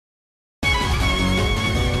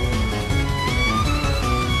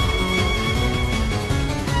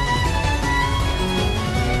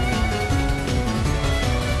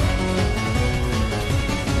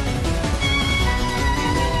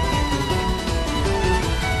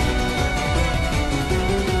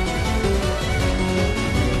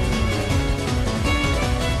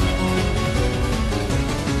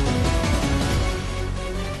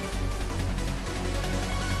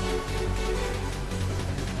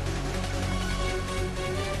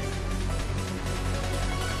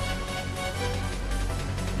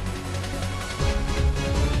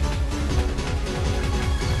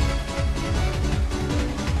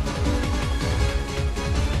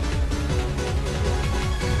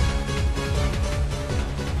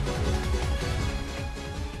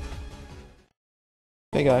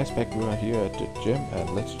Hey guys, back we are here at the gym and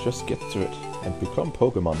let's just get to it and become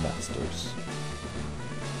Pokemon Masters.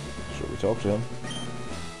 Should we talk to him?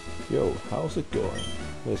 Yo, how's it going?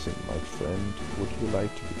 Listen, my friend, would you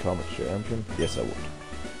like to become a champion? Yes, I would.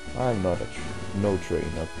 I'm not no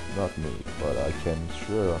trainer, not me, but I can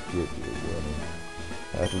sure give you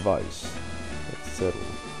winning advice. Let's settle.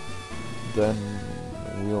 Then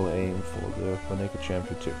we'll aim for the Vaneka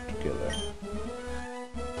Championship together.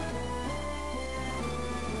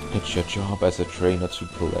 It's your job as a trainer to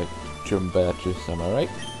collect gym badges, am I right?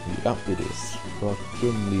 Yup, it is. But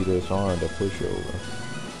gym leaders aren't a pushover.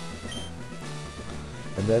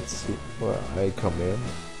 And that's where I come in.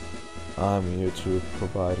 I'm here to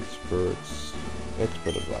provide expert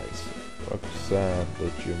advice. Roxanne,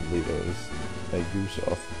 the gym leader, is a user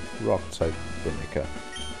of rock-type Vaneka.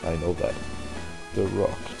 I know that. The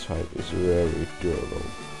rock type is very durable,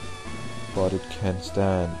 but it can't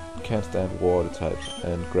stand water types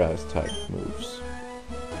and grass type moves.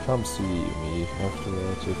 Come see me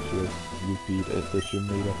afterwards if you beat the gym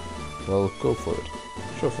leader. Well, go for it.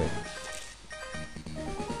 Sure thing.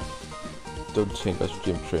 Don't take us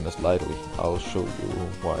gym trainers lightly. I'll show you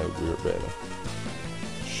why we're better.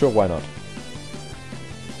 Sure, why not?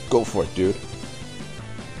 Go for it, dude.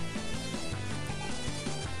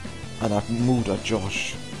 Anakmuda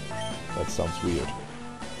Josh. That sounds weird.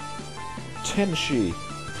 Tenshi.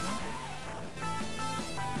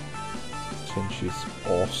 Tenshi's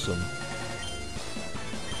awesome.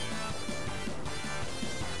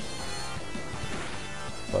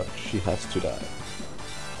 But she has to die.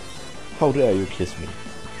 How dare you kiss me?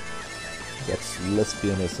 That's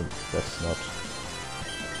lesbianism. That's not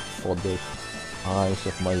for the eyes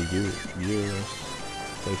of my viewers.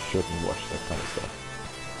 They shouldn't watch that kind of stuff.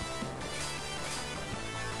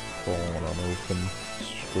 On an open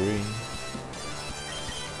screen.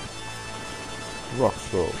 Rock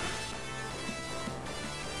throw.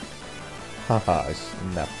 Haha, I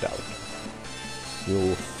snapped out.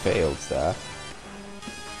 You failed, sir.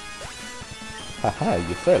 Haha,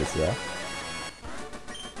 you failed, sir.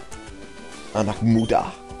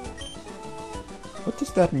 Anakmuda. What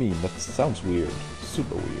does that mean? That sounds weird.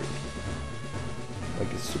 Super weird.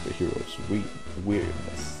 Like a superhero's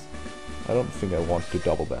weirdness. I don't think I want to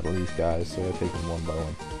double battle these guys, so I take them one by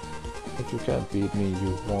one. If you can't beat me,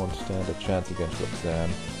 you won't stand a chance against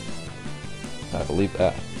Roxanne. I believe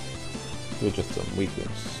that. You're just some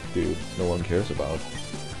weaklings, dude. No one cares about.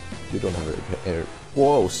 You don't have a air.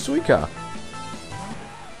 Whoa, Suika!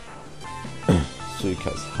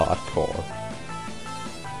 Suika's hardcore.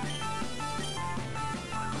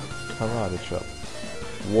 Karate chop.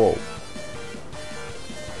 Whoa.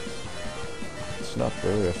 It's not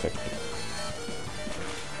very effective.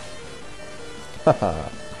 Haha.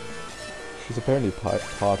 She's apparently part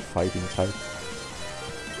fighting type,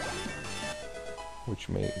 which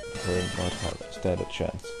made her not stand a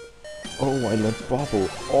chance. Oh, I learned Bobble.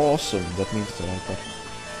 Awesome! That means that I got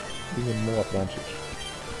even more advantage.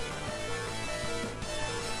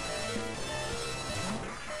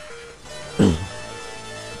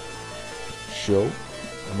 Show?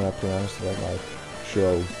 Am I pronouncing that right?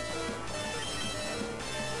 Show.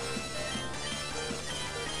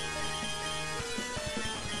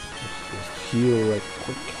 Heal right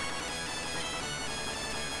quick.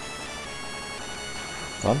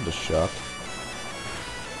 Thundershock.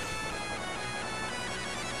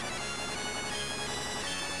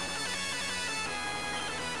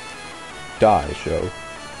 Die show.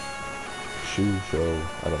 Show.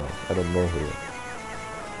 I don't know. I don't know who.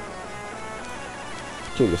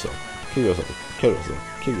 Kill yourself. Kill yourself. Kill yourself.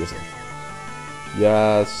 Kill yourself.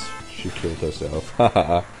 Yes, she killed herself.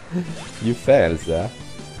 Haha. You failed, sir.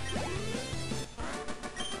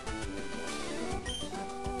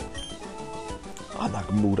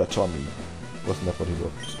 Anakmuda Tommy. Wasn't that what he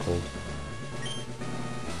was called?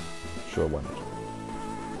 Sure, why not?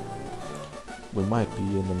 We might be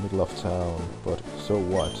in the middle of town, but so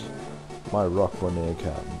what? My rock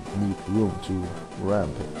Vaneka need room to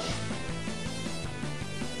rampage.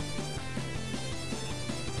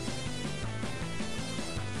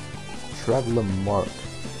 Traveler Mark.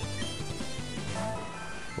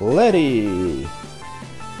 Letty!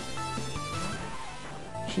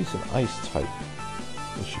 She's an ice type.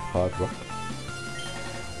 Is she part rock?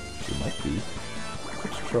 She might be.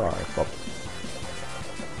 Let's try. Pop.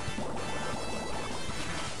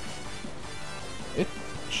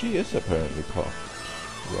 She is apparently part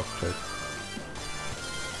rock type.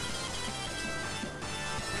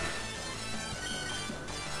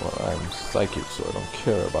 Well, I'm psychic, so I don't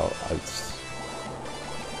care about ice.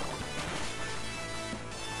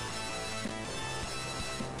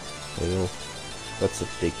 Hail. That's a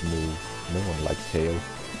big move. No one likes tail.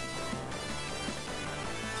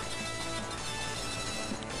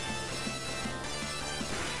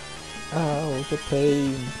 Ow, the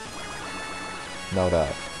pain. Now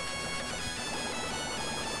that.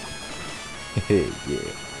 Hey,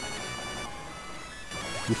 yeah.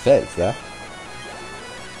 You felt that?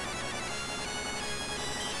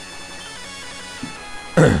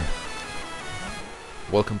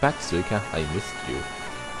 Welcome back, Suika. I missed you.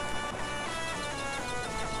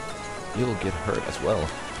 You'll get hurt as well.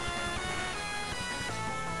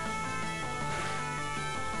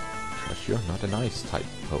 But you're not an ice type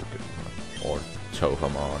Pokemon. Or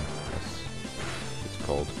Touhoumon, as it's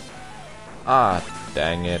called. Ah,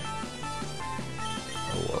 dang it.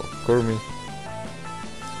 Oh well. Kurumi.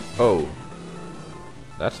 Oh.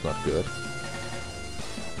 That's not good.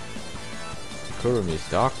 Kurumi's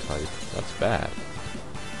dark type. That's bad.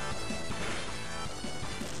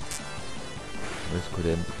 This could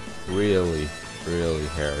end really, really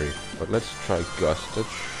hairy. But let's try Gust. That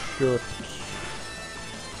should...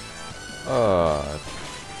 Ah,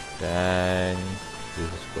 dang.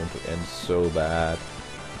 This is going to end so bad.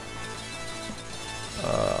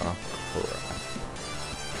 Ah, crap.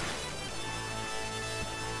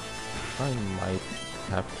 I might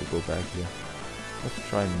have to go back here. Let's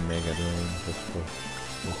try Mega Drain, just for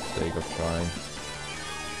the sake of trying.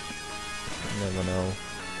 You never know.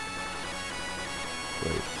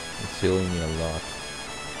 Wait, it's healing me a lot.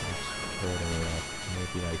 It's hurting me up.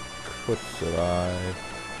 Maybe I could survive.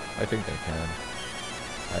 I think I can.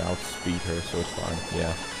 I outspeed her, so it's fine.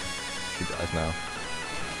 Yeah, she dies now.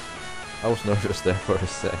 I was nervous there for a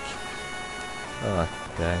sec. Ah,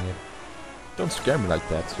 dang it. Don't scare me like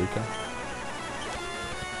that, Suika.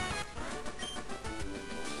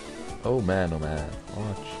 Oh man,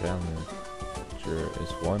 what challenger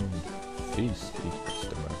is one feast each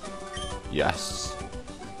customer. Yes!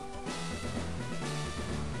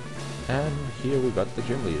 And here we got the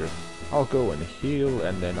gym leader. I'll go and heal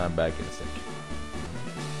and then I'm back in a sec.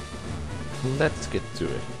 Let's get to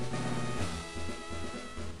it.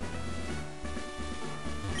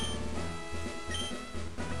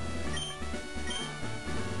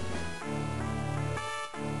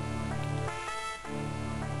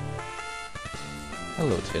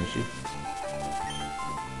 Hello, Tenchi.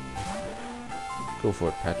 Go for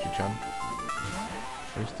it, Patchy-chan.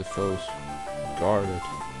 Where's the foes? Guarded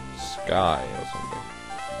sky or something.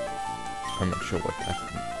 I'm not sure what that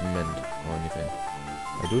meant or anything.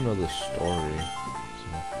 I do know the story, so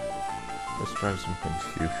let's try some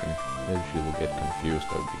confusion. Maybe she will get confused,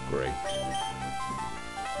 that would be great.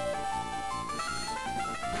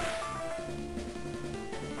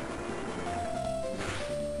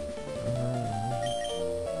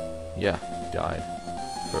 Yeah, died.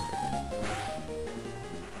 Perfect.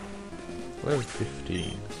 Level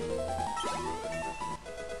 15.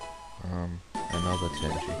 Another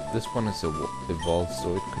Tenchi. This one is evolved,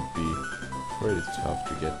 so it could be pretty tough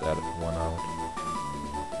to get that one out of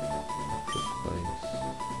the place.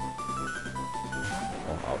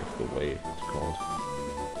 Or out of the way, it's called.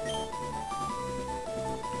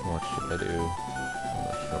 What should I do? I'm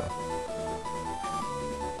not sure.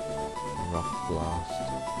 Rock Blast.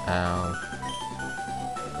 Ow.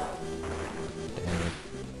 Dang it.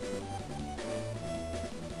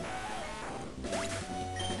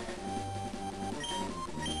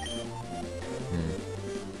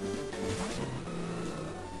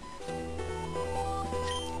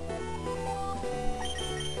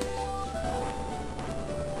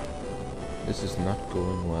 This is not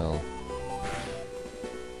going well.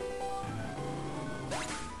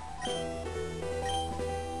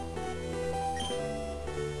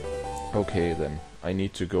 Okay then, I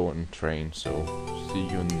need to go and train, so see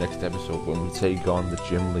you in the next episode when we take on the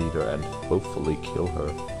gym leader and hopefully kill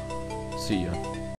her. See ya.